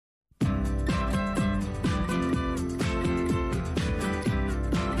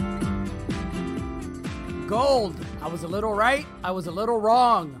gold. I was a little right. I was a little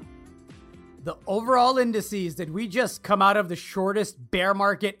wrong. The overall indices, did we just come out of the shortest bear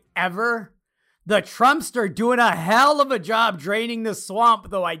market ever? The Trumps are doing a hell of a job draining the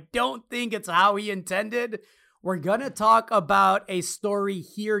swamp, though I don't think it's how he intended. We're going to talk about a story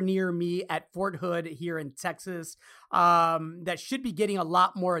here near me at Fort Hood here in Texas that should be getting a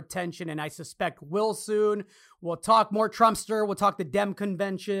lot more attention, and I suspect will soon. We'll talk more Trumpster. We'll talk the Dem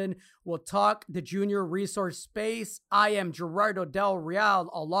Convention. We'll talk the junior resource space. I am Gerardo Del Real,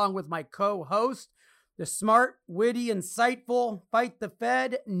 along with my co-host, the smart, witty, insightful, fight the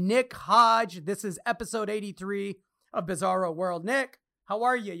Fed, Nick Hodge. This is episode 83 of Bizarro World. Nick, how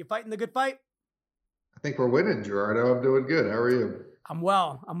are you? You fighting the good fight? I think we're winning, Gerardo. I'm doing good. How are you? I'm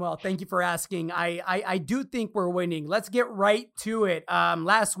well. Thank you for asking. I do think we're winning. Let's get right to it.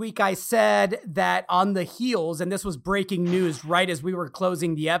 Last week I said that on the heels, and this was breaking news right as we were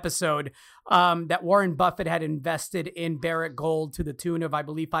closing the episode, that Warren Buffett had invested in Barrick Gold to the tune of, I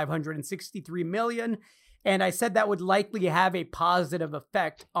believe, $563 million. And I said that would likely have a positive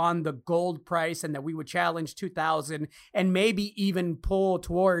effect on the gold price and that we would challenge 2000 and maybe even pull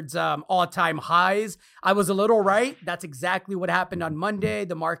towards all-time highs. I was a little right. That's exactly what happened on Monday.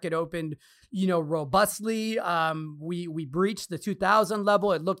 The market opened, robustly. We breached the 2000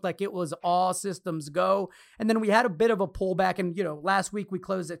 level. It looked like it was all systems go. And then we had a bit of a pullback. And, last week we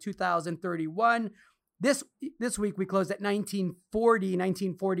closed at 2031. This week we closed at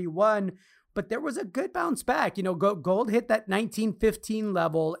 1941. But there was a good bounce back. Gold hit that 1915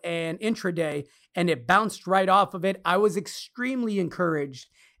 level and intraday, and it bounced right off of it. I was extremely encouraged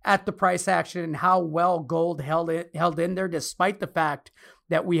at the price action and how well gold held in there, despite the fact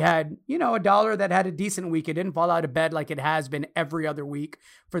that we had, a dollar that had a decent week. It didn't fall out of bed like it has been every other week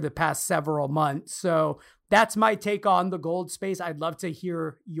for the past several months. So that's my take on the gold space. I'd love to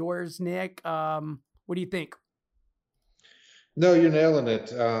hear yours, Nick. What do you think? No, you're nailing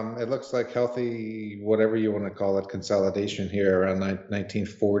it. It looks like healthy, whatever you want to call it, consolidation here around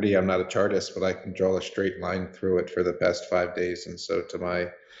 1940. I'm not a chartist, but I can draw a straight line through it for the past 5 days. And so to my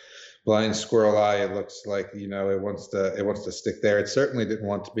blind squirrel eye, it looks like, it wants to stick there. It certainly didn't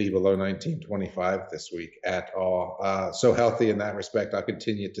want to be below 1925 this week at all. So healthy in that respect. I'll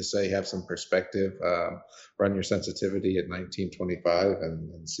continue to say have some perspective. Run your sensitivity at 1925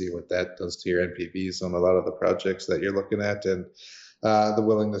 and see what that does to your NPVs on a lot of the projects that you're looking at. And the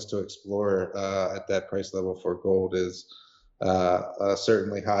willingness to explore at that price level for gold is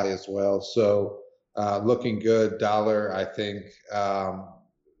certainly high as well. So looking good. Dollar, I think,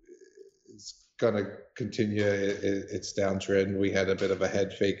 is going to continue its downtrend. We had a bit of a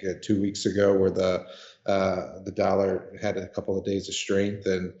head fake 2 weeks ago where the dollar had a couple of days of strength,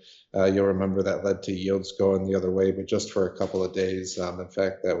 and you'll remember that led to yields going the other way, but just for a couple of days. In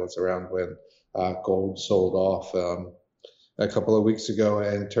fact, that was around when gold sold off a couple of weeks ago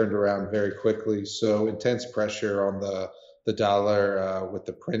and turned around very quickly. So intense pressure on the dollar with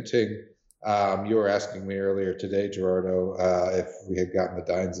the printing. You were asking me earlier today, Gerardo, if we had gotten the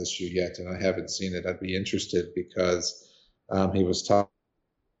Dines issue yet, and I haven't seen it. I'd be interested because he was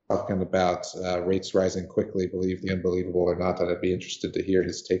talking about rates rising quickly, believe the unbelievable or not, and I'd be interested to hear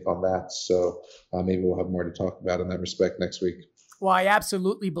his take on that. So maybe we'll have more to talk about in that respect next week. Well, I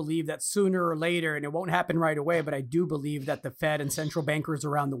absolutely believe that sooner or later, and it won't happen right away, but I do believe that the Fed and central bankers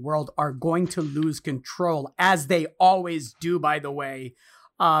around the world are going to lose control, as they always do, by the way,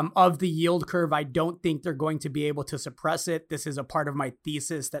 of the yield curve. I don't think they're going to be able to suppress it. This is a part of my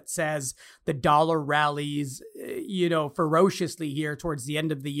thesis that says the dollar rallies, ferociously here towards the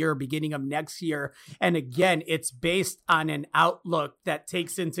end of the year, beginning of next year. And again, it's based on an outlook that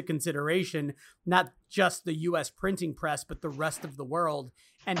takes into consideration not just the U.S. printing press, but the rest of the world.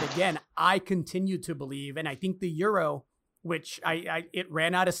 And again, I continue to believe, and I think the euro, which it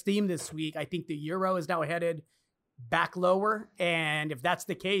ran out of steam this week, I think the euro is now headed back lower. And if that's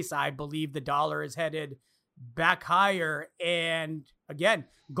the case, I believe the dollar is headed back higher. And again,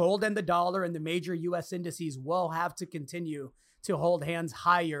 gold and the dollar and the major U.S. indices will have to continue to hold hands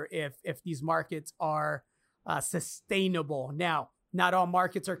higher if these markets are sustainable. Now, not all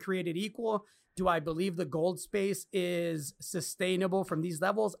markets are created equal. Do I believe the gold space is sustainable from these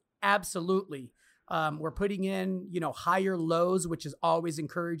levels? Absolutely. We're putting in, higher lows, which is always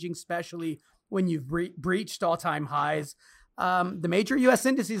encouraging, especially when you've breached all-time highs. The major U.S.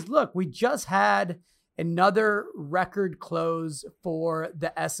 indices, look, we just had another record close for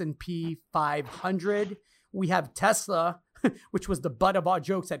the S&P 500. We have Tesla, which was the butt of all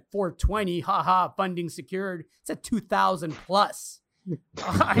jokes, at 420, funding secured. It's at 2,000 plus.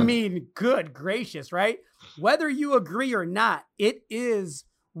 I mean, good gracious, right? Whether you agree or not, it is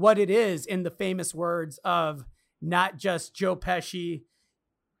what it is, in the famous words of not just Joe Pesci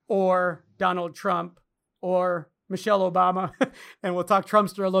or Donald Trump or Michelle Obama, and we'll talk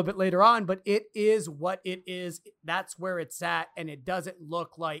Trumpster a little bit later on, but it is what it is. That's where it's at, and it doesn't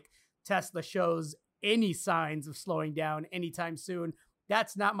look like Tesla shows any signs of slowing down anytime soon.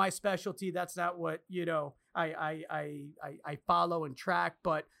 That's not my specialty. That's not what, I follow and track.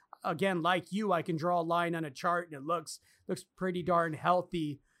 But again, like you, I can draw a line on a chart and it looks pretty darn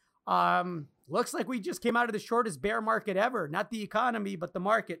healthy. Looks like we just came out of the shortest bear market ever. Not the economy, but the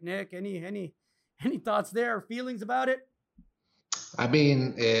market. Nick, any thoughts there, or feelings about it? I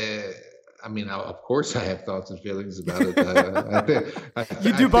mean, of course, I have thoughts and feelings about it.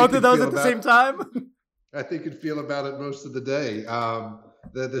 You do both of those at the same time. I think you'd feel about it most of the day.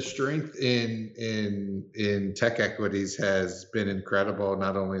 The strength in tech equities has been incredible.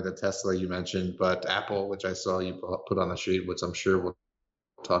 Not only the Tesla you mentioned, but Apple, which I saw you put on the sheet, which I'm sure we'll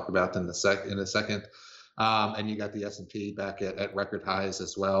talk about in a second. And you got the S&P back at record highs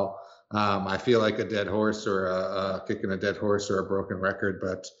as well. I feel like a dead horse, or kicking a dead horse, or a broken record,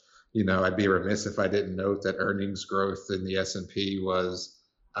 but I'd be remiss if I didn't note that earnings growth in the S&P was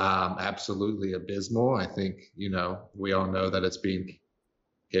absolutely abysmal. I think we all know that it's being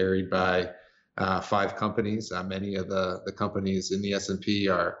carried by 5 companies. Many of the companies in the S&P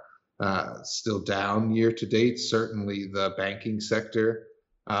are still down year to date. Certainly, the banking sector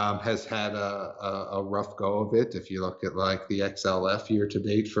has had a rough go of it. If you look at like the XLF year to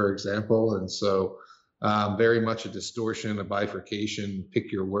date, for example, and so very much a distortion, a bifurcation.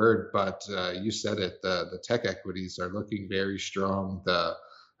 Pick your word, but you said it. The tech equities are looking very strong. The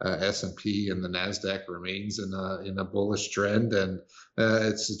S&P and the Nasdaq remains in a bullish trend, and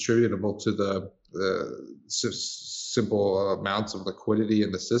it's attributable to the simple amounts of liquidity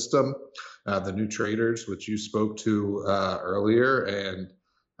in the system, the new traders, which you spoke to earlier, and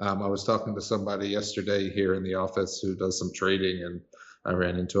I was talking to somebody yesterday here in the office who does some trading, and I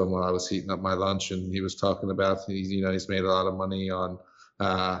ran into him while I was heating up my lunch, and he was talking about he's made a lot of money on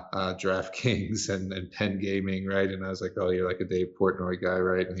DraftKings and Penn Gaming, right? And I was like, oh, you're like a Dave Portnoy guy,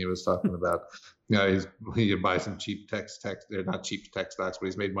 right? And he was talking about, he buy some cheap they're not cheap tech stocks, but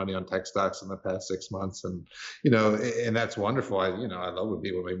he's made money on tech stocks in the past 6 months, and and that's wonderful. I love when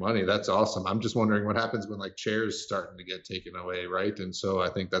people make money. That's awesome. I'm just wondering what happens when like chairs starting to get taken away, right? And so I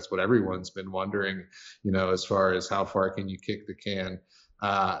think that's what everyone's been wondering, as far as how far can you kick the can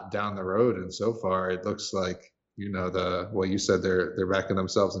down the road. And so far, it looks like you said they're backing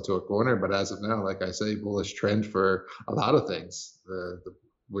themselves into a corner, but as of now, like I say, bullish trend for a lot of things,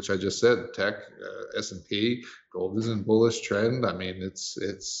 which I just said, tech, S&P, gold is in bullish trend. I mean,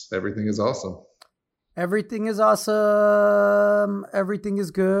 it's everything is awesome. Everything is awesome. Everything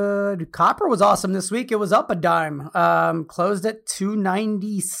is good. Copper was awesome this week. It was up a dime. Closed at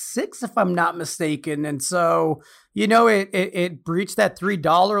 $2.96, if I'm not mistaken. And so, it breached that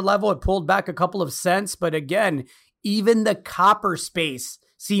 $3 level. It pulled back a couple of cents. But again, even the copper space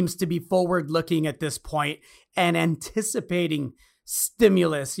seems to be forward looking at this point and anticipating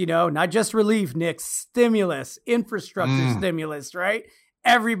stimulus, not just relief, Nick, stimulus, infrastructure stimulus, right?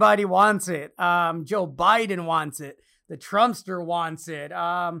 Everybody wants it. Joe Biden wants it. The Trumpster wants it.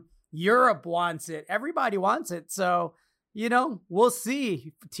 Europe wants it. Everybody wants it. So, we'll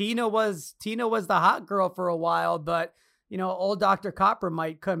see. Tina was the hot girl for a while, but old Dr. Copper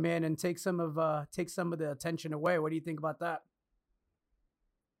might come in and take some of the attention away. What do you think about that?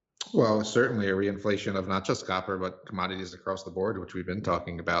 Well, certainly a reinflation of not just copper, but commodities across the board, which we've been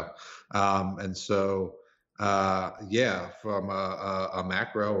talking about. And so, from a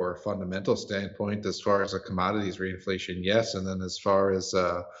macro or a fundamental standpoint, as far as a commodities reinflation, yes. And then as far as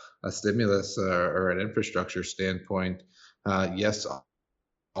a stimulus or an infrastructure standpoint, yes,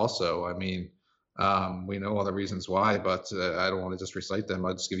 also. I mean, we know all the reasons why, but I don't want to just recite them.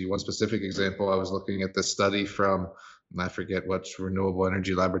 I'll just give you one specific example. I was looking at this study from, I forget what renewable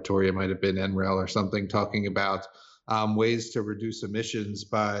energy laboratory, it might have been NREL or something, talking about ways to reduce emissions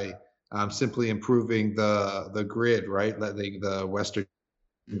by simply improving the grid, right? Letting the Western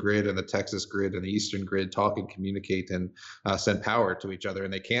grid and the Texas grid and the Eastern grid talk and communicate and send power to each other.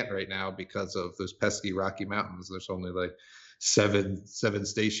 And they can't right now because of those pesky Rocky Mountains. There's only like seven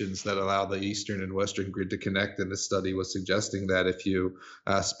stations that allow the Eastern and Western grid to connect. And this study was suggesting that if you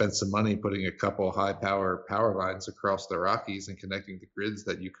spend some money putting a couple high power lines across the Rockies and connecting the grids,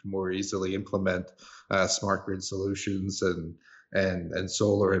 that you can more easily implement smart grid solutions and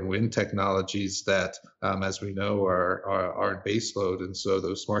solar and wind technologies that, as we know, are base load. And so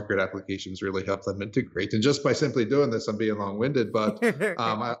those smart grid applications really help them integrate. And just by simply doing this, I'm being long-winded, but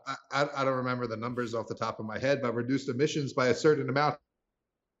I don't remember the numbers off the top of my head, but reduced emissions by a certain amount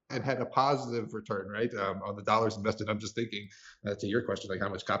and had a positive return, right? On the dollars invested. I'm just thinking to your question, like how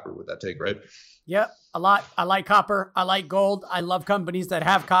much copper would that take, right? Yep, a lot. I like copper. I like gold. I love companies that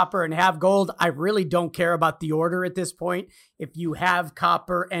have copper and have gold. I really don't care about the order at this point. If you have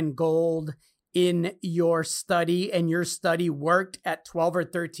copper and gold in your study and your study worked at $1,200 or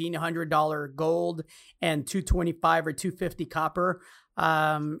 $1,300 gold and 225 or 250 copper,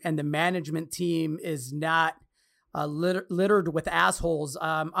 and the management team is not littered with assholes,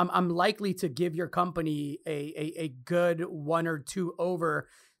 I'm likely to give your company a good 1 or 2 over.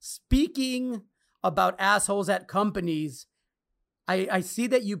 Speaking about assholes at companies, I see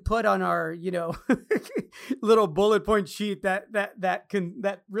that you put on our, little bullet point sheet that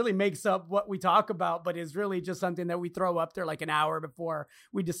really makes up what we talk about, but is really just something that we throw up there like an hour before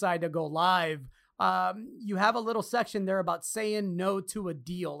we decide to go live. You have a little section there about saying no to a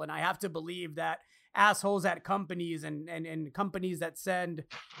deal. And I have to believe that assholes at companies and companies that send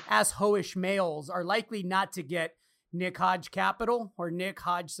asshoish mails are likely not to get Nick Hodge capital or Nick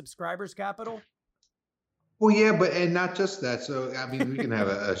Hodge subscribers capital. Well, yeah, and not just that. So, I mean, we can have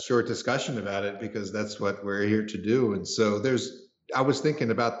a short discussion about it because that's what we're here to do. And so I was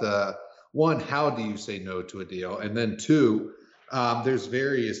thinking about one, how do you say no to a deal? And then two, there's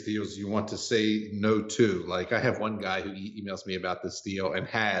various deals you want to say no to. Like I have one guy who emails me about this deal and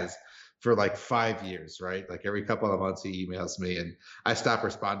has for like 5 years, right? Like every couple of months he emails me, and I stopped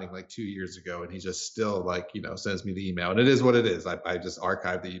responding like 2 years ago, and he just still like, sends me the email, and it is what it is. I just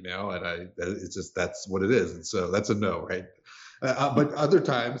archived the email, and it's just, that's what it is. And so that's a no, right? But other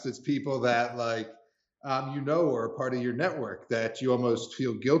times it's people that like, are a part of your network that you almost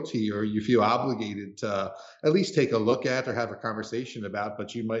feel guilty or you feel obligated to at least take a look at or have a conversation about,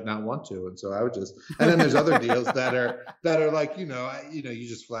 but you might not want to. And so I would and then there's other deals that are like, you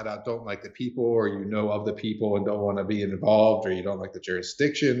just flat out don't like the people, or of the people and don't want to be involved, or you don't like the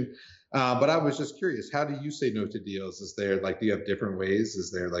jurisdiction. But I was just curious, how do you say no to deals? Is there do you have different ways? Is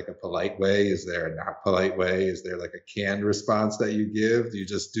there like a polite way? Is there a not polite way? Is there like a canned response that you give? Do you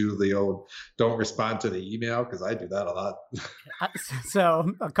just do the old don't respond to the email? Because I do that a lot.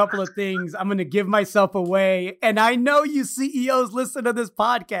 So a couple of things. I'm going to give myself away. And I know you CEOs listen to this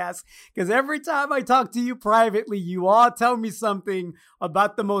podcast because every time I talk to you privately, you all tell me something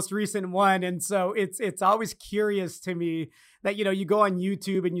about the most recent one. And so it's always curious to me that, you go on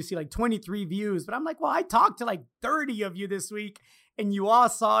YouTube and you see like 23 views, but I'm like, well, I talked to like 30 of you this week and you all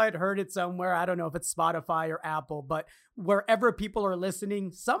saw it, heard it somewhere. I don't know if it's Spotify or Apple, but wherever people are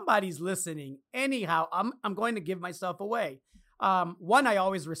listening, somebody's listening. Anyhow, I'm going to give myself away. One, I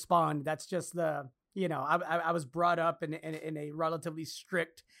always respond. That's just I was brought up in a relatively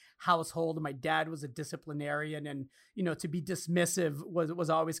strict household. My dad was a disciplinarian, and, to be dismissive was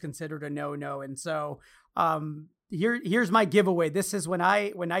always considered a no. And so, here's my giveaway. This is when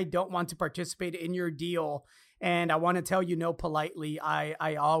I don't want to participate in your deal and I want to tell you no politely.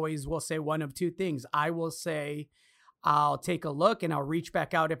 I always will say one of two things. I will say, I'll take a look and I'll reach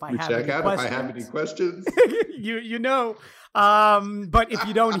back out if I have any questions. If I have any questions. But if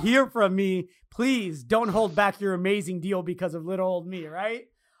you don't hear from me, please don't hold back your amazing deal because of little old me, right?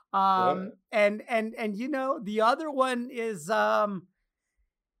 And the other one is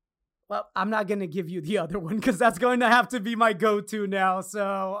well, I'm not going to give you the other one because that's going to have to be my go-to now.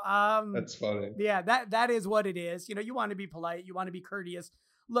 So, that's funny. Yeah, that is what it is. You want to be polite. You want to be courteous.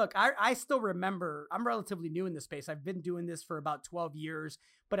 Look, I still remember, I'm relatively new in this space. I've been doing this for about 12 years,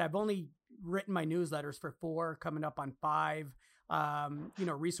 but I've only written my newsletters for 4, coming up on 5.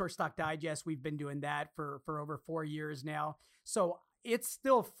 Resource Stock Digest, we've been doing that for over 4 years now. So it's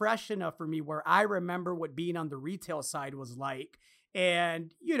still fresh enough for me where I remember what being on the retail side was like.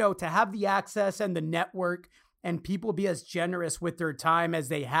 And, to have the access and the network and people be as generous with their time as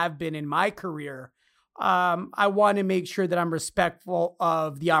they have been in my career, I want to make sure that I'm respectful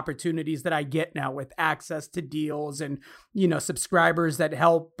of the opportunities that I get now with access to deals and, subscribers that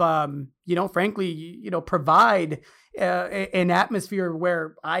help, frankly, provide an atmosphere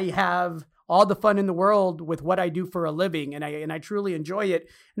where I have all the fun in the world with what I do for a living. And I truly enjoy it.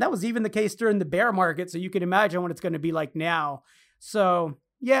 And that was even the case during the bear market. So you can imagine what it's going to be like now. So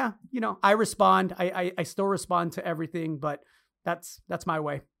yeah, I respond. I still respond to everything, but that's my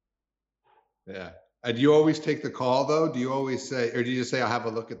way. Yeah. And do you always take the call though? Do you always say, or do you just say, I'll have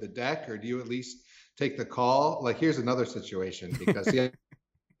a look at the deck, or do you at least take the call? Like, here's another situation because I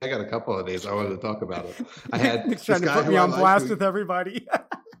got a couple of days I wanted to talk about it. I had Nick's trying to put me on blast with everybody.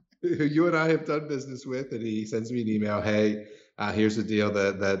 Who you and I have done business with, and he sends me an email. Hey, here's a deal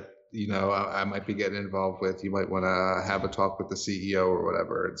that I might be getting involved with. You might want to have a talk with the CEO or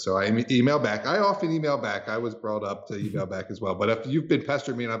whatever. And so I email back. I often email back. I was brought up to email back as well. But if you've been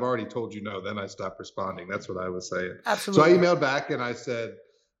pestering me and I've already told you no, then I stop responding. That's what I was saying. Absolutely. So I emailed back and I said,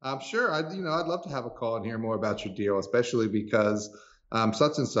 I'm sure I'd love to have a call and hear more about your deal, especially because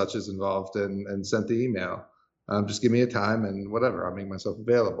such and such is involved, and sent the email. Just give me a time and whatever, I'll make myself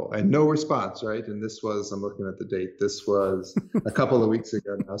available. And no response, right? And this was, I'm looking at the date, this was a couple of weeks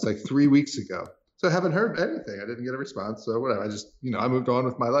ago now. It's like 3 weeks ago. So I haven't heard anything. I didn't get a response. So whatever, I just, I moved on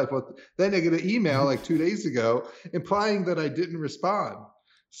with my life. Well, then I get an email like 2 days ago implying that I didn't respond,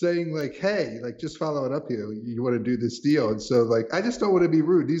 saying like, hey, like just following up here, you want to do this deal. And so like, I just don't want to be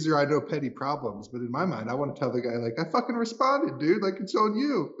rude. These are, I know, petty problems, but in my mind, I want to tell the guy like, I fucking responded, dude. Like it's on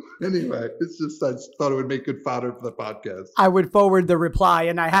you. Anyway, it's just, I just thought it would make good fodder for the podcast. I would forward the reply,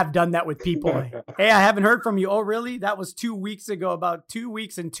 and I have done that with people. Hey, I haven't heard from you. Oh, really? That was 2 weeks ago, about 2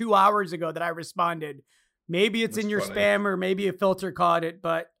 weeks and 2 hours ago that I responded. Maybe it's in your spam, or maybe a filter caught it,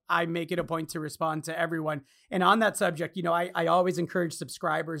 but I make it a point to respond to everyone. And on that subject, I always encourage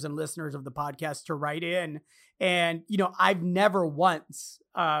subscribers and listeners of the podcast to write in. And, I've never once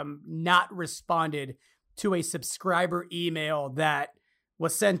not responded to a subscriber email that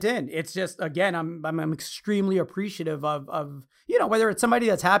was sent in. It's just, again, I'm extremely appreciative of whether it's somebody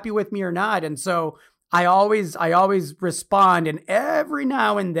that's happy with me or not. And so I always respond, and every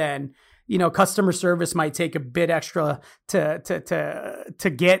now and then, customer service might take a bit extra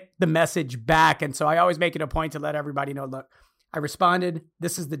to get the message back. And so I always make it a point to let everybody know, look, I responded.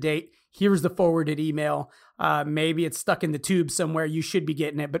 This is the date. Here's the forwarded email. Maybe it's stuck in the tube somewhere. You should be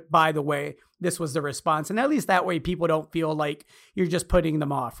getting it. But by the way, this was the response. And at least that way people don't feel like you're just putting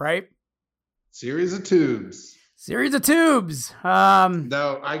them off, right? Series of tubes.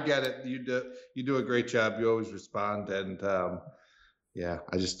 No, I get it. You do a great job. You always respond. And, yeah,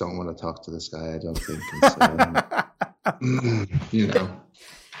 I just don't want to talk to this guy, I don't think. So,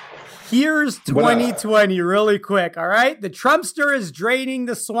 Here's 2020 really quick, all right? The Trumpster is draining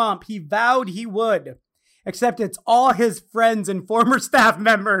the swamp. He vowed he would, except it's all his friends and former staff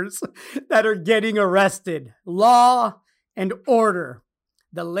members that are getting arrested. Law and order.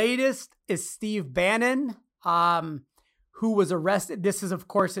 The latest is Steve Bannon, who was arrested. This is, of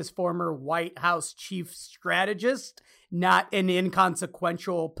course, his former White House chief strategist. Not an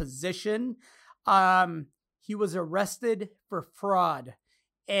inconsequential position. He was arrested for fraud.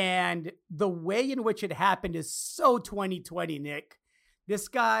 And the way in which it happened is so 2020, Nick. This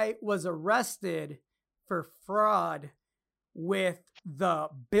guy was arrested for fraud with the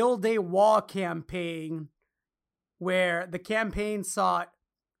Build a Wall campaign, where the campaign sought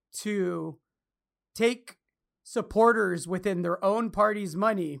to take supporters within their own party's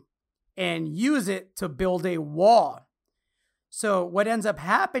money and use it to build a wall. So what ends up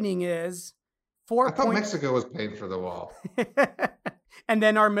happening is I thought Mexico was paying for the wall. And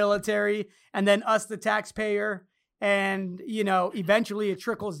then our military, and then us, the taxpayer. And, eventually it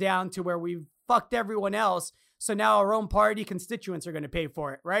trickles down to where we've fucked everyone else. So now our own party constituents are going to pay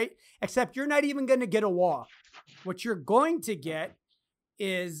for it, right? Except you're not even going to get a wall. What you're going to get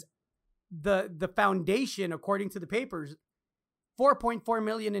is the foundation, according to the papers, 4.4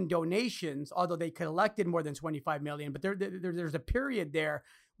 million in donations, although they collected more than 25 million. But there's a period there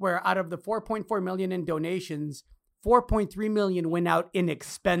where out of the 4.4 million in donations, 4.3 million went out in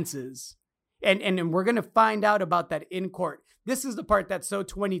expenses. And we're going to find out about that in court. This is the part that's so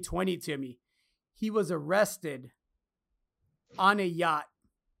 2020 to me. He was arrested on a yacht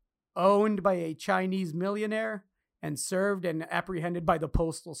owned by a Chinese millionaire and served and apprehended by the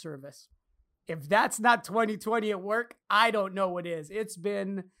Postal Service. If that's not 2020 at work, I don't know what is. It's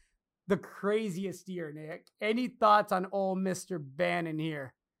been the craziest year, Nick. Any thoughts on old Mr. Bannon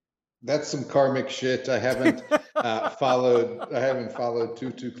here? That's some karmic shit. I haven't followed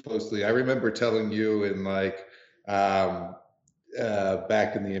too closely. I remember telling you in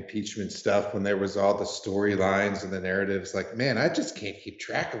back in the impeachment stuff when there was all the storylines and the narratives, like, man, I just can't keep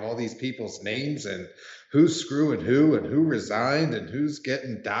track of all these people's names and who's screwing who and who resigned and who's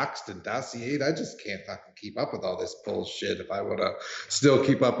getting doxxed and dossiered. I just can't fucking keep up with all this bullshit if I want to still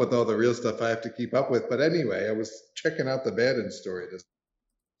keep up with all the real stuff I have to keep up with. But anyway, I was checking out the Bannon story this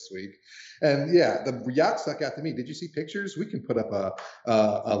week, and yeah, the yacht stuck out to me. Did you see pictures? We can put up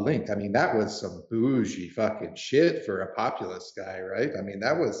a link. I mean, that was some bougie fucking shit for a populist guy, right? I mean,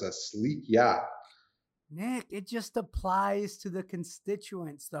 that was a sleek yacht. Nick, it just applies to the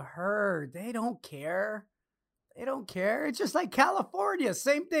constituents, the herd. They don't care. It's just like California.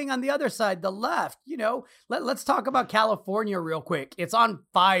 Same thing on the other side, the left. Let's talk about California real quick. It's on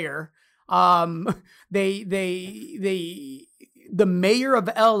fire. the mayor of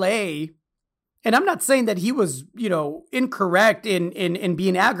LA, and I'm not saying that he was, incorrect in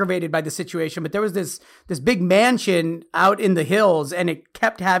being aggravated by the situation, but there was this big mansion out in the hills and it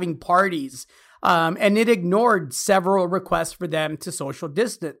kept having parties. And it ignored several requests for them to social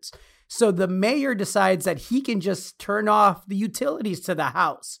distance. So the mayor decides that he can just turn off the utilities to the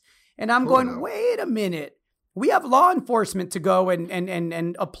house. And I'm going, wait a minute. We have law enforcement to go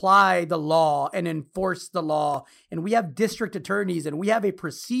and apply the law and enforce the law. And we have district attorneys and we have a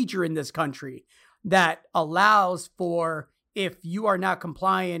procedure in this country that allows for, if you are not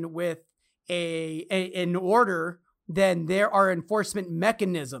complying with an order, then there are enforcement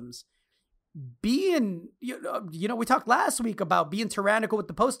mechanisms. Being, we talked last week about being tyrannical with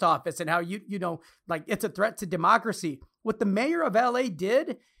the post office and how it's a threat to democracy. What the mayor of LA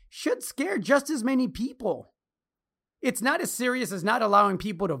did should scare just as many people. It's not as serious as not allowing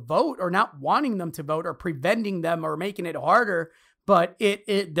people to vote or not wanting them to vote or preventing them or making it harder. But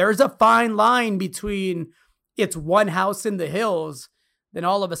there's a fine line between it's one house in the hills, then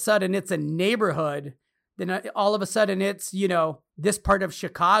all of a sudden it's a neighborhood. Then all of a sudden it's, this part of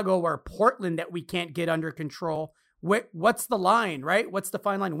Chicago or Portland that we can't get under control. What's the line, right? What's the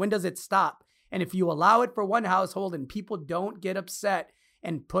fine line? When does it stop? And if you allow it for one household and people don't get upset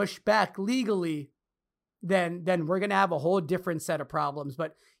and push back legally, then we're going to have a whole different set of problems.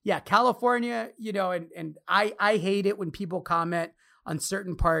 But yeah, California, and I hate it when people comment on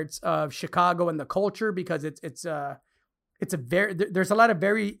certain parts of Chicago and the culture, because there's a lot of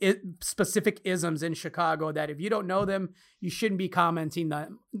very specific isms in Chicago that if you don't know them, you shouldn't be commenting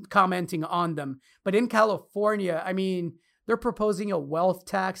on them. But in California, I mean, they're proposing a wealth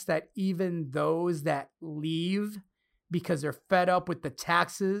tax that even those that leave because they're fed up with the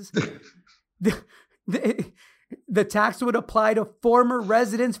taxes, the tax would apply to former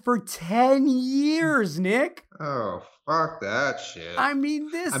residents for 10 years, Nick. Oh, fuck that shit. I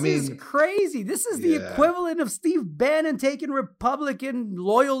mean, this is crazy. This is the equivalent of Steve Bannon taking Republican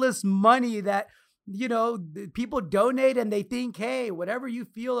loyalist money that, people donate and they think, hey, whatever you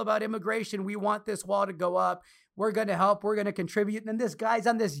feel about immigration, we want this wall to go up. We're going to help. We're going to contribute. And then this guy's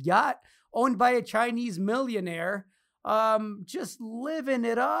on this yacht owned by a Chinese millionaire, just living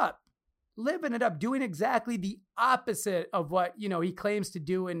it up, doing exactly the opposite of what, he claims to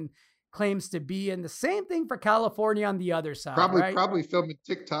do and claims to be. And the same thing for California on the other side. Probably filming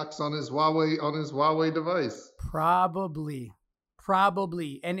TikToks on his Huawei device. Probably.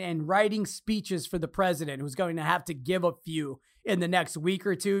 And writing speeches for the president, who's going to have to give a few in the next week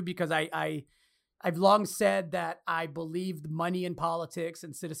or two, because I've long said that I believe money in politics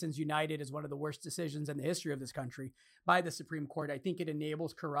and Citizens United is one of the worst decisions in the history of this country by the Supreme Court. I think it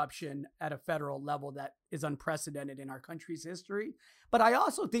enables corruption at a federal level that is unprecedented in our country's history. But I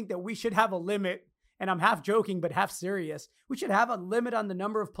also think that we should have a limit, and I'm half joking, but half serious. We should have a limit on the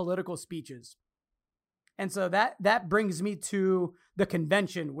number of political speeches. And so that brings me to the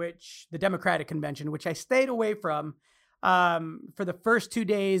convention, the Democratic convention, which I stayed away from for the first 2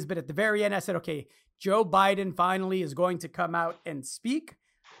 days. But at the very end, I said, okay, Joe Biden finally is going to come out and speak.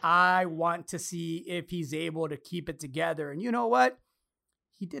 I want to see if he's able to keep it together. And you know what?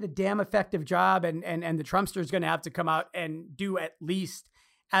 He did a damn effective job. And the Trumpster is going to have to come out and do at least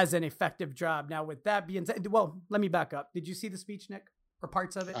as an effective job. Now, with that being said, well, let me back up. Did you see the speech, Nick? Or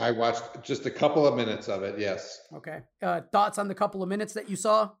parts of it? I watched just a couple of minutes of it, yes. Okay. Thoughts on the couple of minutes that you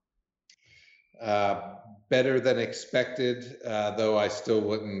saw? Better than expected, though I still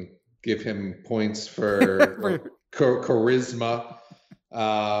wouldn't give him points for charisma.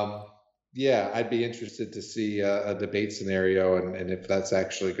 I'd be interested to see a debate scenario and if that's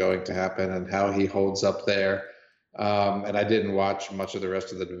actually going to happen and how he holds up there. And I didn't watch much of the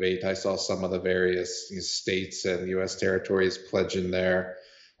rest of the debate. I saw some of the various states and U.S. territories pledging their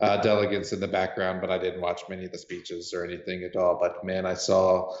delegates in the background, but I didn't watch many of the speeches or anything at all. But man, I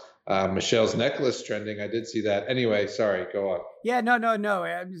saw Michelle's necklace trending. I did see that. Anyway, sorry, go on. Yeah, no.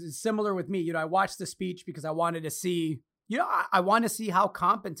 It's similar with me. I watched the speech because I wanted to see, I want to see how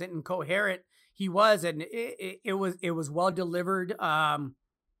competent and coherent he was. And it was well delivered.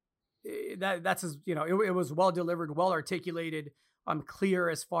 It was well delivered, well articulated, clear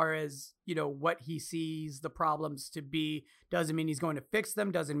as far as, what he sees the problems to be. Doesn't mean he's going to fix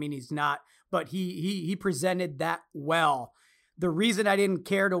them. Doesn't mean he's not, but he presented that well. The reason I didn't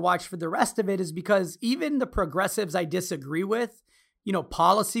care to watch for the rest of it is because even the progressives I disagree with,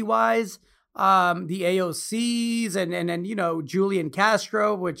 policy wise, the AOCs and Julian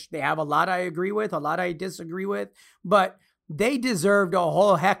Castro, which they have a lot I agree with, a lot I disagree with, but they deserved a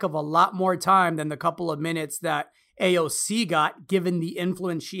whole heck of a lot more time than the couple of minutes that AOC got, given the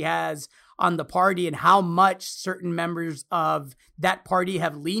influence she has on the party and how much certain members of that party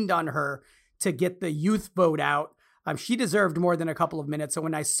have leaned on her to get the youth vote out. She deserved more than a couple of minutes. So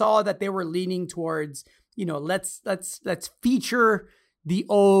when I saw that they were leaning towards, let's feature the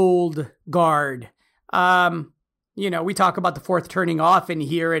old guard. We talk about the fourth turning off in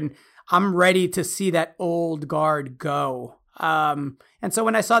here, and I'm ready to see that old guard go. And so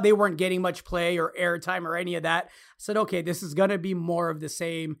when I saw they weren't getting much play or airtime or any of that, I said, okay, this is going to be more of the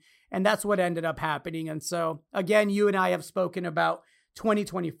same. And that's what ended up happening. And so again, you and I have spoken about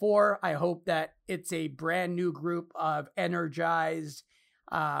 2024. I hope that it's a brand new group of energized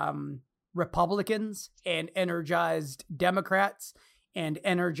Republicans and energized Democrats and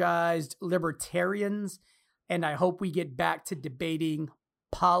energized libertarians. And I hope we get back to debating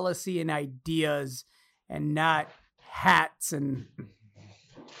policy and ideas and not hats. And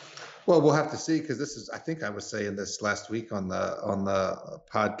well, we'll have to see, because I think I was saying this last week on the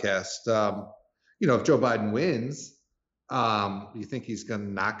podcast. If Joe Biden wins, you think he's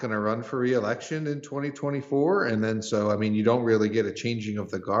not going to run for re-election in 2024? And then, you don't really get a changing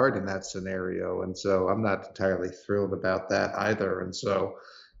of the guard in that scenario. And so I'm not entirely thrilled about that either. And so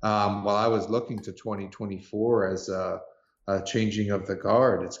while I was looking to 2024 as a changing of the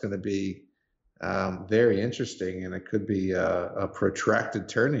guard, it's going to be very interesting, and it could be a protracted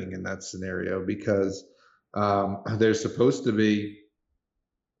turning in that scenario, because there's supposed to be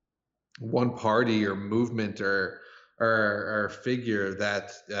one party or movement or figure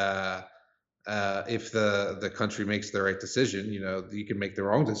that if the country makes the right decision, you can make the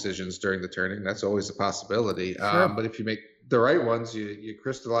wrong decisions during the turning. That's always a possibility. Sure. But if you make the right ones, you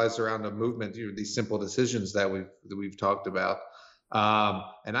crystallize around a movement, these simple decisions that we've talked about.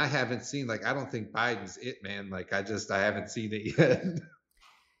 And I haven't seen, I don't think Biden's it, man. I haven't seen it yet.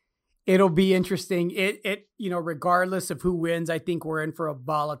 It'll be interesting. It regardless of who wins, I think we're in for a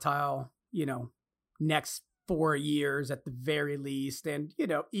volatile, next 4 years at the very least. And,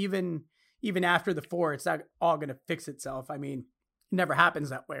 even after the 4, it's not all going to fix itself. I mean, it never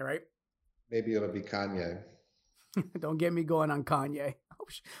happens that way, right? Maybe it'll be Kanye. Don't get me going on Kanye. Hope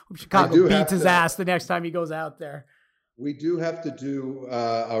Chicago beats his ass the next time he goes out there. We do have to do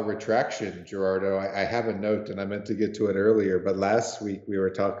a retraction, Gerardo. I have a note, and I meant to get to it earlier, but last week we were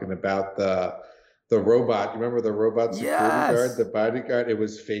talking about the robot. You remember the robot security guard, the bodyguard? It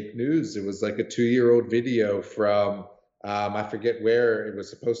was fake news. It was like a 2-year-old video from I forget where it was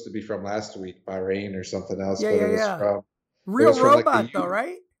supposed to be from last week, Bahrain or something else. Yeah, but yeah, it was yeah. from Real robot, though,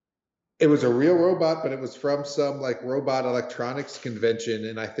 right? It was a real robot, but it was from some robot electronics convention,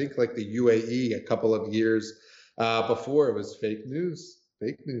 and I think the UAE a couple of years before. It was fake news.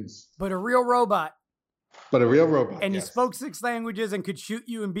 But a real robot. And he spoke 6 languages and could shoot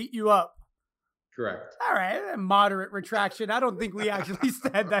you and beat you up. Correct. All right, a moderate retraction. I don't think we actually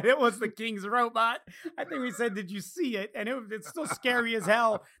said that it was the king's robot. I think we said, did you see it? And it's still scary as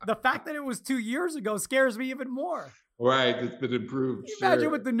hell. The fact that it was 2 years ago scares me even more. Right, it's been improved. Can you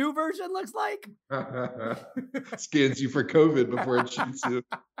imagine what the new version looks like? Scans you for COVID before it shoots you.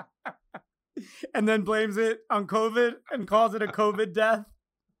 And then blames it on COVID and calls it a COVID death.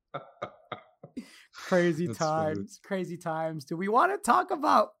 Crazy times. Do we want to talk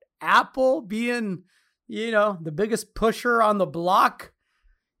about Apple being, the biggest pusher on the block?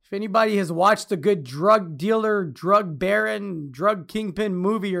 If anybody has watched a good drug dealer, drug baron, drug kingpin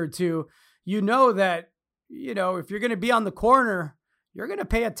movie or two, that, if you're going to be on the corner, you're going to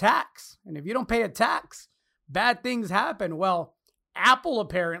pay a tax. And if you don't pay a tax, bad things happen. Well, Apple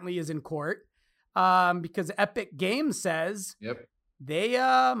apparently is in court because Epic Games says they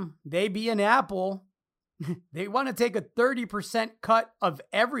being Apple, they want to take a 30% cut of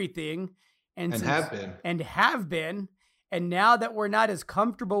everything and have been. And now that we're not as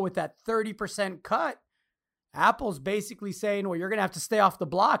comfortable with that 30% cut, Apple's basically saying, well, you're going to have to stay off the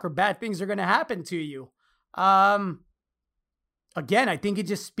block or bad things are going to happen to you. Again, I think it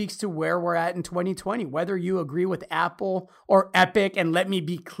just speaks to where we're at in 2020, whether you agree with Apple or Epic. And let me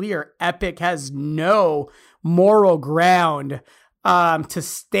be clear, Epic has no moral ground to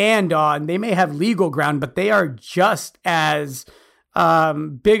stand on. They may have legal ground, but they are just as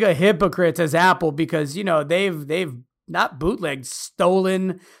big a hypocrites as Apple, because, they've not bootlegged,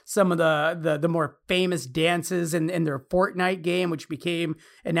 stolen some of the more famous dances in their Fortnite game, which became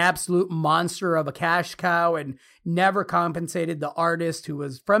an absolute monster of a cash cow, and never compensated the artist who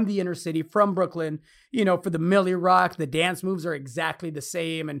was from the inner city, from Brooklyn, for the Millie Rock. The dance moves are exactly the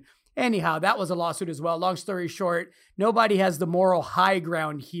same. And anyhow, that was a lawsuit as well. Long story short, nobody has the moral high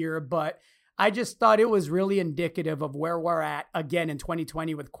ground here, but I just thought it was really indicative of where we're at again in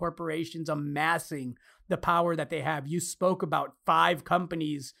 2020 with corporations amassing the power that they have. You spoke about 5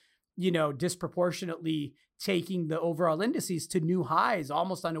 companies disproportionately taking the overall indices to new highs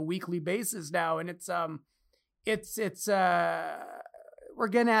almost on a weekly basis now. And it's we're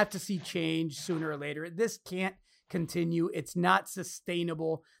going to have to see change sooner or later. This can't continue. It's not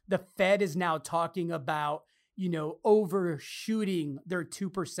sustainable. The Fed is now talking about, overshooting their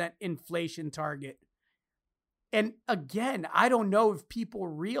 2% inflation target. And again, I don't know if people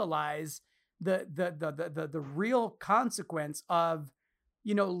realize the real consequence of,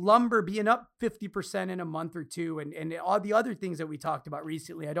 lumber being up 50% in a month or two, and all the other things that we talked about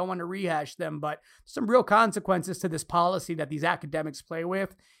recently. I don't want to rehash them, but some real consequences to this policy that these academics play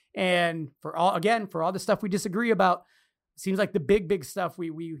with. And for all the stuff we disagree about, seems like the big stuff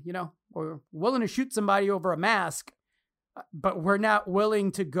we're willing to shoot somebody over a mask, but we're not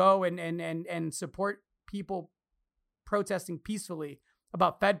willing to go and support people protesting peacefully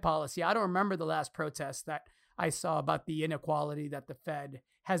about Fed policy. I don't remember the last protest that I saw about the inequality that the Fed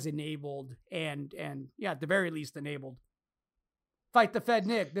has enabled and at the very least enabled. Fight the Fed,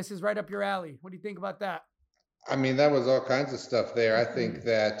 Nick. This is right up your alley. What do you think about that? I mean, that was all kinds of stuff there. I think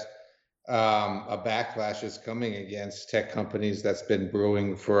that a backlash is coming against tech companies that's been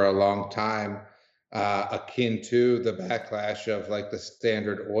brewing for a long time, akin to the backlash of like the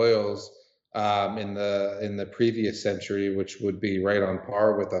Standard Oils in the previous century, which would be right on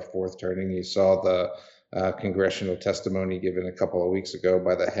par with a fourth turning. You saw the congressional testimony given a couple of weeks ago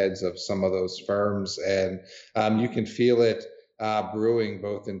by the heads of some of those firms, and you can feel it brewing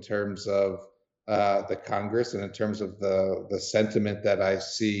both in terms of the Congress and in terms of the sentiment that I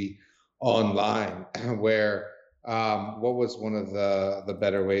see online, where what was one of the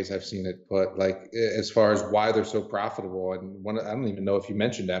better ways I've seen it put, like as far as why they're so profitable. And I don't even know if you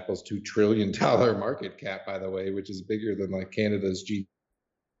mentioned Apple's $2 trillion market cap, by the way, which is bigger than like Canada's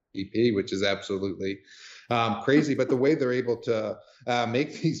GDP, which is absolutely crazy. But the way they're able to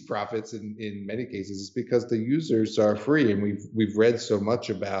make these profits in many cases is because the users are free. And we've read so much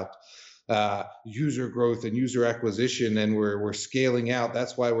about user growth and user acquisition, and we're scaling out.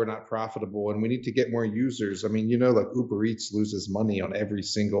 That's why we're not profitable, and we need to get more users. I mean, like Uber Eats loses money on every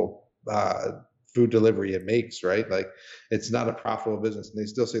single food delivery it makes, right? Like it's not a profitable business, and they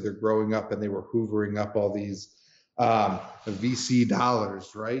still say they're growing up, and they were hoovering up all these VC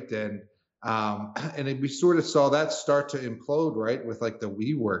dollars, right? And we sort of saw that start to implode, right, with like the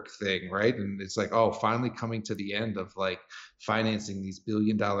WeWork thing, right? And it's like, oh, finally coming to the end of like financing these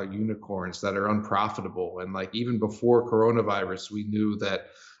billion-dollar unicorns that are unprofitable. And like even before coronavirus, we knew that,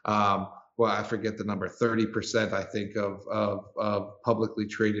 well, I forget the number, 30%, I think, of publicly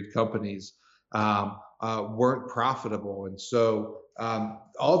traded companies weren't profitable. And so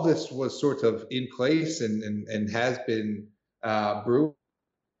all this was sort of in place and has been brewing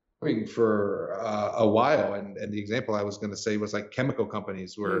for a while, and the example I was going to say was like chemical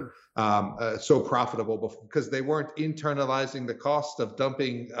companies were so profitable because they weren't internalizing the cost of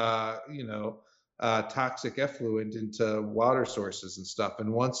dumping toxic effluent into water sources and stuff.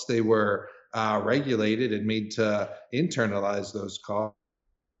 And once they were regulated and made to internalize those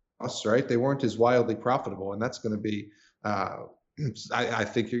costs, right, they weren't as wildly profitable. And that's going to be I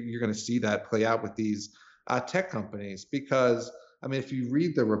think you're going to see that play out with these tech companies, because I mean, if you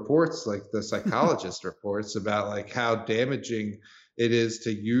read the reports, like the psychologist reports about like how damaging it is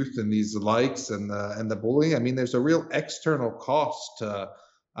to youth and these likes and the bullying, I mean, there's a real external cost to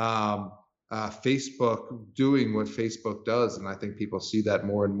Facebook doing what Facebook does, and I think people see that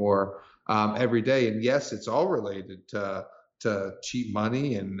more and more every day. And yes, it's all related to cheap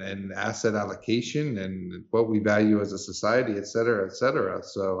money and asset allocation and what we value as a society, et cetera, et cetera.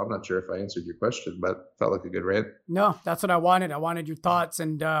 So I'm not sure if I answered your question, but felt like a good rant. No, that's what I wanted. I wanted your thoughts.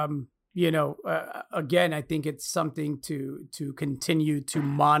 And, again, I think it's something to continue to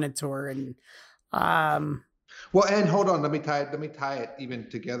monitor. And, well, and hold on, let me tie it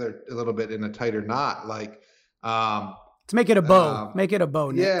even together a little bit in a tighter knot. Like, to make it a bow, make it a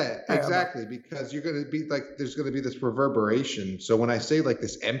bow. Nick. Yeah, exactly. Because you're going to be like, there's going to be this reverberation. So when I say like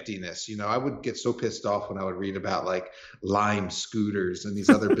this emptiness, I would get so pissed off when I would read about like Lime scooters and these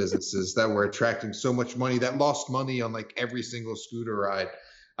other businesses that were attracting so much money that lost money on like every single scooter ride.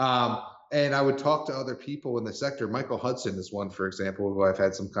 And I would talk to other people in the sector. Michael Hudson is one, for example, who I've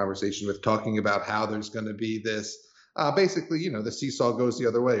had some conversation with, talking about how there's going to be this basically, the seesaw goes the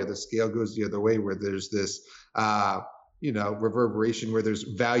other way, or the scale goes the other way, where there's this reverberation where there's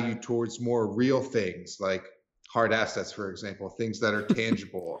value towards more real things like hard assets, for example, things that are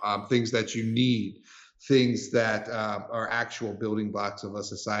tangible, things that you need, things that are actual building blocks of a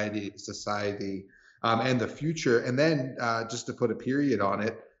society and the future. And then just to put a period on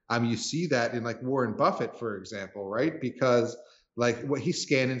it, you see that in like Warren Buffett, for example, right? Because Like what he's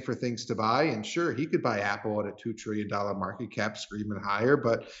scanning for things to buy, and sure, he could buy Apple at a $2 trillion market cap, screaming higher.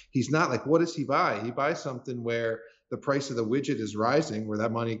 But he's not like, what does he buy? He buys something where the price of the widget is rising, where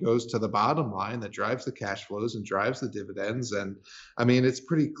that money goes to the bottom line that drives the cash flows and drives the dividends. And I mean, it's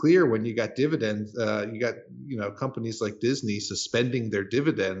pretty clear when you got dividends, you got companies like Disney suspending their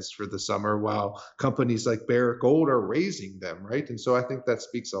dividends for the summer, while companies like Barrick Gold are raising them, right? And so I think that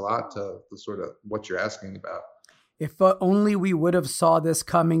speaks a lot to the sort of what you're asking about. If only we would have saw this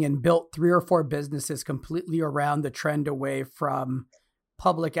coming and built 3 or 4 businesses completely around the trend away from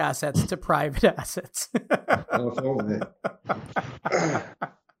public assets to private assets. Oh, if only.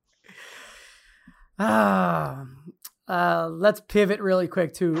 Let's pivot really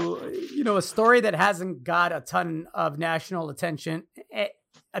quick to, a story that hasn't got a ton of national attention,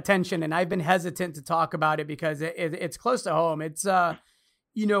 and I've been hesitant to talk about it because it's close to home. It's,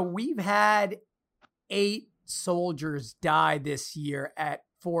 we've had 8 soldiers die this year at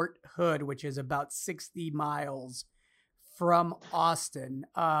Fort Hood, which is about 60 miles from Austin.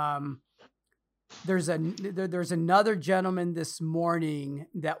 There's another gentleman this morning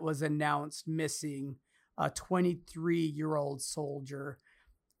that was announced missing, a 23-year-old soldier.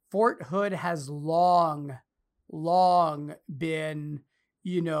 Fort Hood has long been,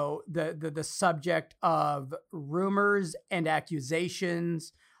 the subject of rumors and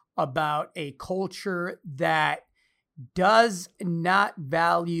accusations about a culture that does not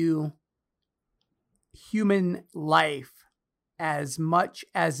value human life as much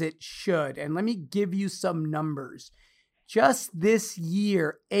as it should. And let me give you some numbers. Just this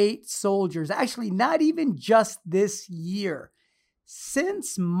year, 8 soldiers, actually not even just this year,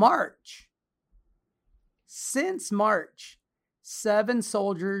 since March, 7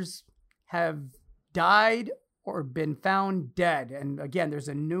 soldiers have died or been found dead. And again, there's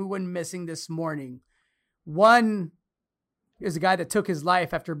a new one missing this morning. One is a guy that took his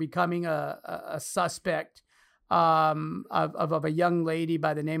life after becoming a suspect of a young lady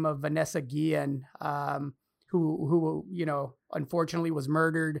by the name of Vanessa Guillen, who unfortunately was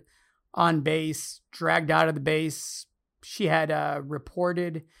murdered on base, dragged out of the base. She had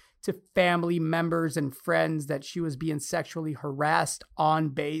reported to family members and friends that she was being sexually harassed on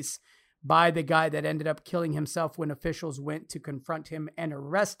base by the guy that ended up killing himself when officials went to confront him and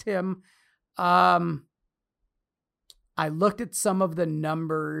arrest him. I looked at some of the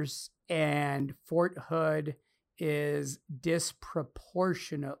numbers, and Fort Hood is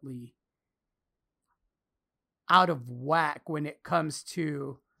disproportionately out of whack when it comes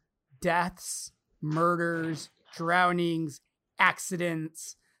to deaths, murders, drownings,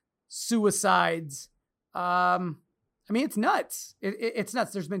 accidents, suicides. It's nuts. It's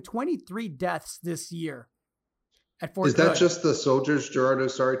nuts. There's been 23 deaths this year at Fort Hood. Is that just the soldiers, Gerardo?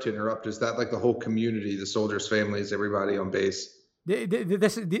 Sorry to interrupt. Is that like the whole community, the soldiers' families, everybody on base?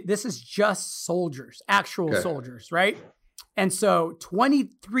 This is just soldiers, actual soldiers, right? And so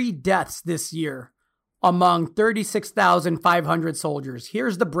 23 deaths this year among 36,500 soldiers.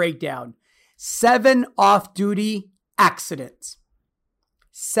 Here's the breakdown. 7 off-duty accidents.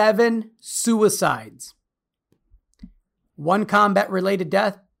 7 suicides. 1 combat-related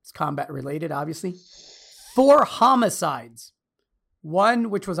death. It's combat-related, obviously. 4 homicides. 1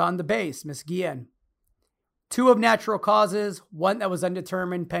 which was on the base, Miss Guillen. 2 of natural causes, 1 that was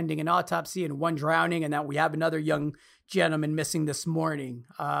undetermined pending an autopsy, and 1 drowning, and that we have another young gentleman missing this morning.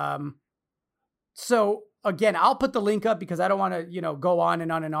 So again, I'll put the link up because I don't want to, go on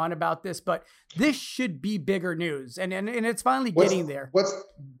and on and on about this, but this should be bigger news, and it's finally getting there. What's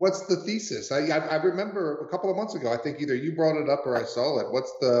the thesis? I remember a couple of months ago, I think either you brought it up or I saw it.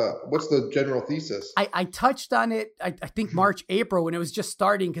 What's the general thesis? I touched on it, I think March, April, when it was just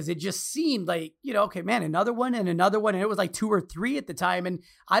starting, because it just seemed like, okay, man, another one, and it was like 2 or 3 at the time, and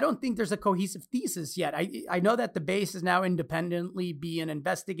I don't think there's a cohesive thesis yet. I know that the base is now independently being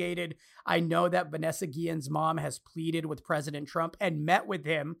investigated. I know that Vanessa Guillen's mom has pleaded with President Trump and met with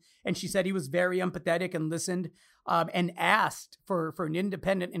him, and she said he was very empathetic and listened, and asked for an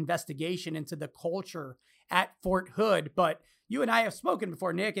independent investigation into the culture at Fort Hood. But you and I have spoken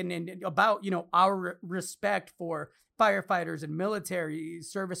before, Nick, and about, our respect for firefighters and military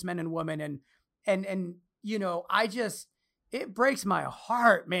servicemen and women. And it breaks my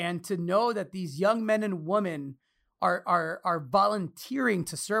heart, man, to know that these young men and women are volunteering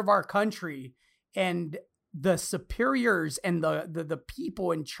to serve our country, and the superiors and the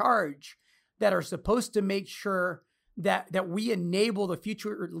people in charge that are supposed to make sure that we enable the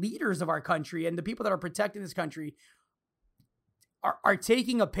future leaders of our country and the people that are protecting this country are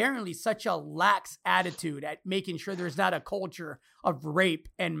taking apparently such a lax attitude at making sure there's not a culture of rape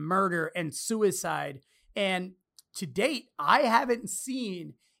and murder and suicide. And to date, I haven't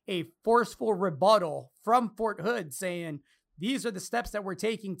seen a forceful rebuttal from Fort Hood saying, these are the steps that we're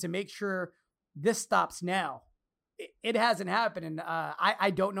taking to make sure this stops now. It hasn't happened. And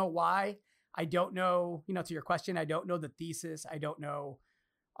I don't know why. I don't know, to your question, I don't know the thesis. I don't know.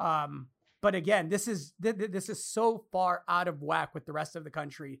 But again, this is so far out of whack with the rest of the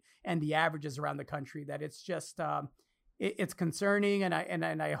country and the averages around the country that it's just, it's concerning. And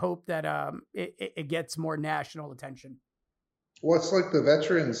I hope that it gets more national attention. Well, it's like the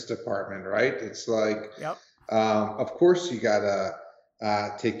Veterans Department, right? It's like, Yep. of course, you gotta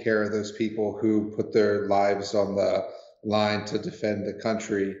take care of those people who put their lives on the line to defend the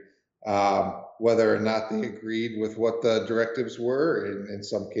country, whether or not they agreed with what the directives were in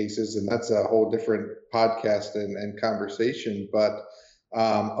some cases, and that's a whole different podcast and conversation. But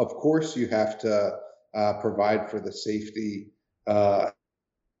of course, you have to provide for the safety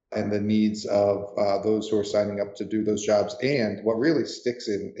and the needs of those who are signing up to do those jobs. And what really sticks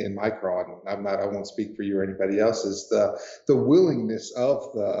in my craw, and I won't speak for you or anybody else, is the willingness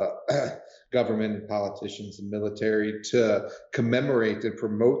of the government and politicians and military to commemorate and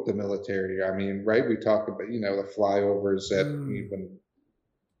promote the military. I mean, right? We talk about, the flyovers at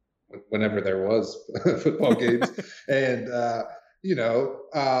whenever there was football games and,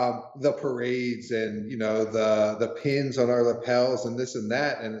 the parades and, the pins on our lapels and this and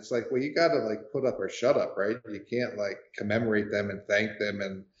that. And it's like, well, you got to like put up or shut up, right? You can't like commemorate them and thank them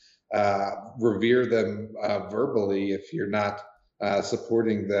and revere them verbally if you're not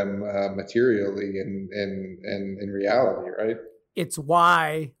supporting them materially and in reality, right? It's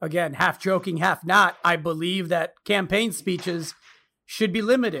why, again, half joking, half not, I believe that campaign speeches should be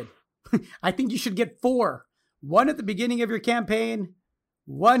limited. I think you should get 4. One at the beginning of your campaign,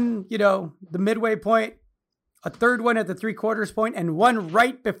 one, the midway point, a third one at the 3/4 point, and one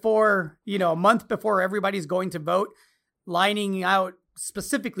right before, a month before everybody's going to vote, lining out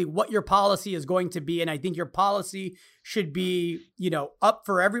specifically what your policy is going to be. And I think your policy should be, up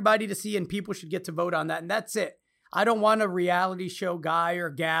for everybody to see, and people should get to vote on that. And that's it. I don't want a reality show guy or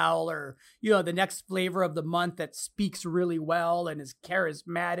gal or, the next flavor of the month that speaks really well and is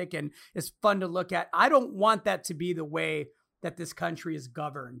charismatic and is fun to look at. I don't want that to be the way that this country is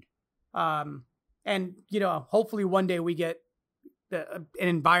governed. And, hopefully one day we get an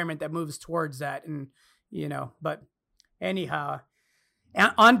environment that moves towards that. And, but anyhow,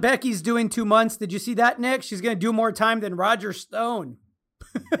 Aunt Becky's doing 2 months. Did you see that, Nick? She's going to do more time than Roger Stone.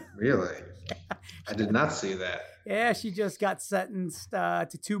 Really? I did not see that. Yeah, she just got sentenced to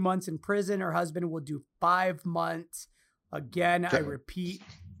 2 months in prison. Her husband will do 5 months. Again, I repeat,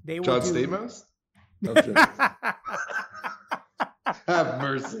 they will John Stamos? Have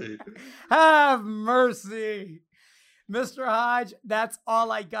mercy. Have mercy. Mr. Hodge, that's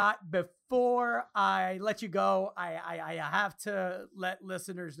all I got. Before I let you go, I have to let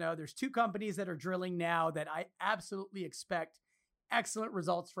listeners know there's 2 companies that are drilling now that I absolutely expect excellent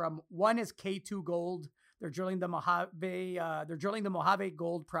results from. One is K2 Gold. They're drilling the Mojave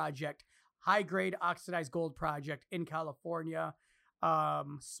Gold Project, high grade oxidized gold project in California.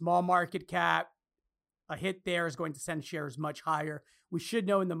 Small market cap. A hit there is going to send shares much higher. We should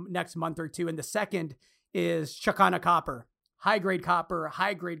know in the next month or two. And the second is Chakana Copper, high grade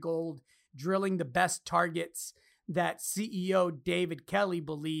gold, drilling the best targets that CEO David Kelly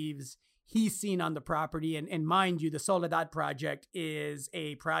believes he's seen on the property. And mind you, the Soledad project is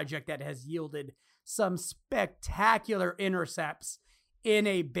a project that has yielded some spectacular intercepts in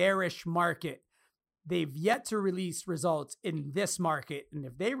a bearish market. They've yet to release results in this market. And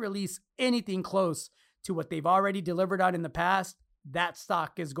if they release anything close to what they've already delivered on in the past, that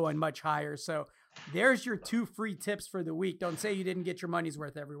stock is going much higher. So there's your 2 free tips for the week. Don't say you didn't get your money's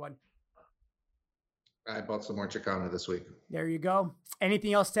worth, everyone. I bought some more Chicana this week. There you go.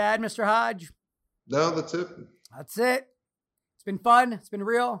 Anything else to add, Mr. Hodge? No, that's it. That's it. It's been fun. It's been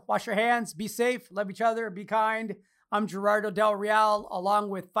real. Wash your hands. Be safe. Love each other. Be kind. I'm Gerardo Del Real, along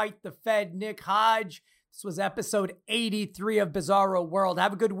with Fight the Fed, Nick Hodge. This was episode 83 of Bizarro World.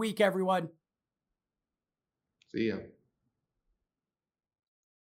 Have a good week, everyone. See ya.